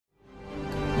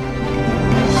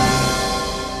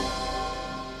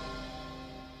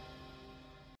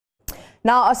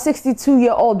Now, a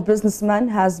 62-year-old businessman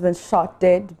has been shot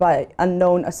dead by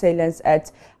unknown assailants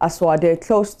at Asuadee,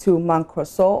 close to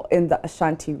Mankroso in the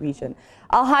Ashanti region.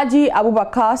 Alhaji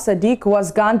Abubakar Sadiq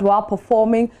was gunned while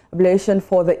performing oblation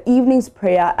for the evening's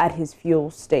prayer at his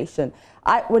fuel station.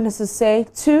 Eyewitnesses say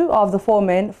 2 of the 4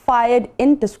 men fired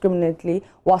indiscriminately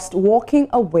whilst walking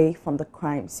away from the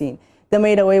crime scene. They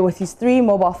made away with his 3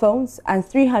 mobile phones and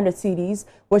 300 CDs,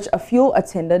 which a fuel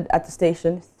attendant at the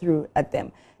station threw at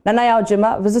them. Nanaya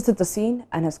Ojima visited the scene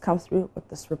and has come through with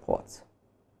this report.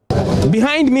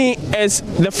 Behind me is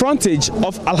the frontage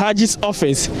of Alhaji's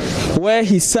office, where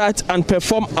he sat and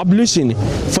performed ablution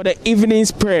for the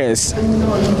evening's prayers.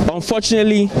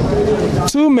 Unfortunately,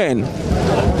 2 men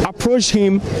approached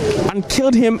him and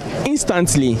killed him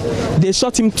instantly. They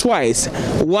shot him twice,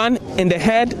 one in the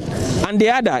head and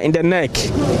the other in the neck.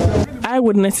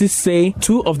 Eyewitnesses say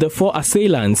 2 of the 4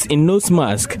 assailants in nose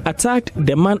mask attacked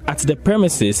the man at the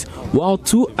premises, while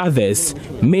 2 others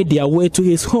made their way to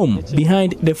his home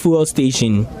behind the fuel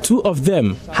station. 2 of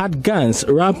them had guns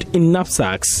wrapped in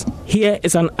knapsacks. Here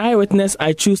is an eyewitness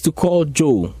I choose to call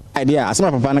Joe. Idea, as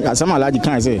my papa, some Alhaji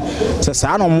can say,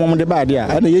 "Sasano mom the bad idea."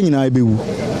 And the yina ibu.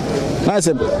 I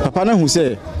said, "Papa, who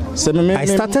say?" I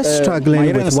started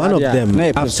struggling with one of them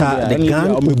after the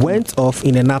gun went off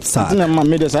in a knapsack.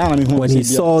 When he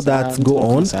saw that go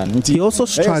on, he also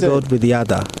struggled with the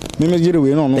other.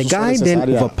 The guy then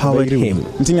overpowered him,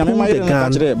 pulled the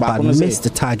gun but missed the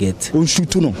target.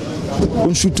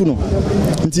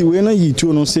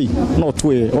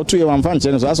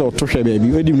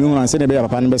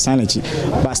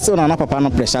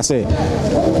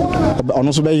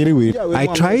 I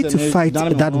tried to fight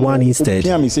that one instead,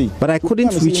 but I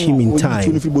couldn't reach him in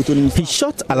time. He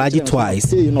shot Alhaji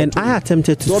twice, and I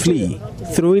attempted to flee,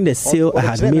 throwing the sail I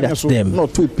had made at them.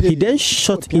 He then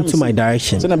shot into my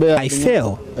direction. I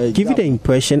fell, giving the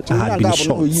impression I had been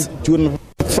shot.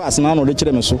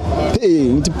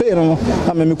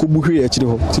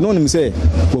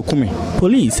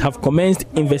 Police have commenced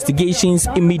investigations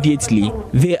immediately.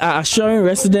 They are assuring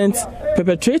residents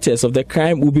perpetrators of the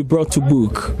crime will be brought to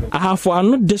book.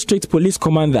 Asuadee District Police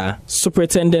Commander,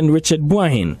 Superintendent Richard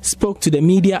Buahin, spoke to the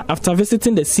media after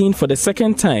visiting the scene for the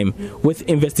 2nd time with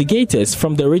investigators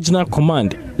from the Regional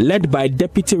Command, led by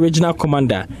Deputy Regional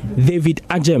Commander David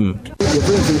Ajem.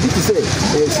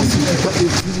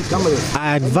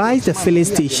 I advised the filling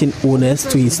station owners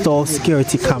to install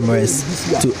security cameras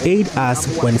to aid us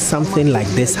when something like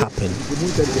this happened.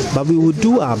 But we will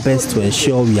do our best to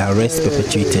ensure we arrest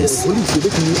perpetrators.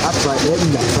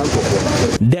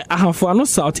 The Asuadee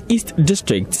Southeast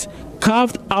District,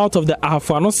 carved out of the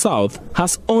Asuadee South,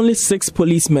 has only 6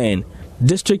 policemen.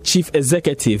 District Chief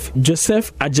Executive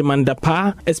Joseph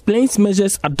Ajimandapa explains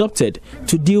measures adopted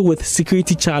to deal with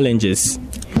security challenges.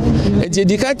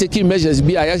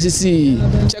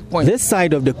 This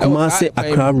side of the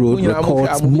Kumasi-Accra Road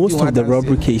records most of the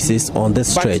robbery cases on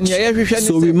this stretch.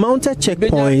 So we mounted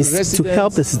checkpoints to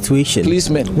help the situation.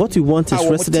 What we want is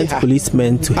resident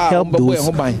policemen to help those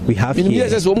we have here.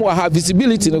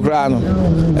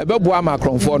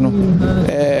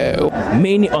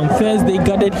 Many on Thursday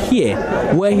gathered here,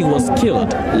 where he was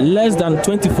killed less than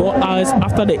 24 hours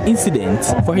after the incident,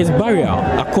 for his burial,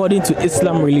 according to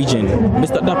Islam religion.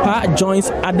 Mr. Dapa joins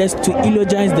others to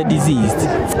eulogize the deceased.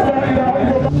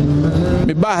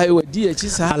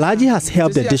 Alhaji has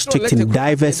helped the district in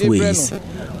diverse ways.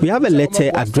 We have a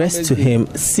letter addressed to him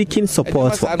seeking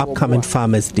support for upcoming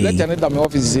Farmers' Day.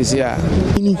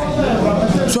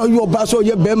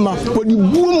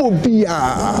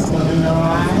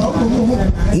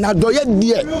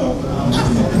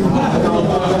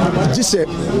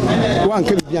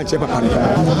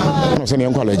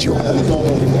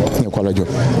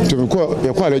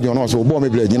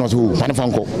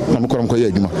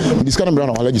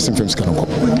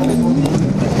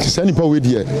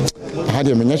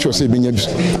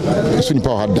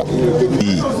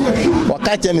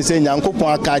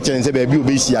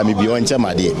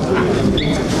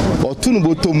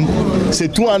 C'est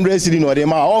 200 cedi no de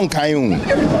ma on kan hu.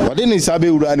 O de ni sabe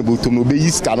ura ni botom no be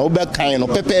yiska no be kan no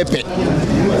pepepe.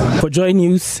 For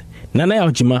JoyNews, Nanaya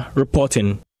Ojima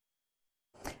reporting.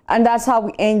 And that's how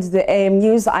we end the AM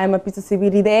News. I am Peter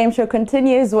CBD. The AM show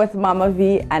continues with Mama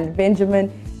V and Benjamin.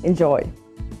 Enjoy.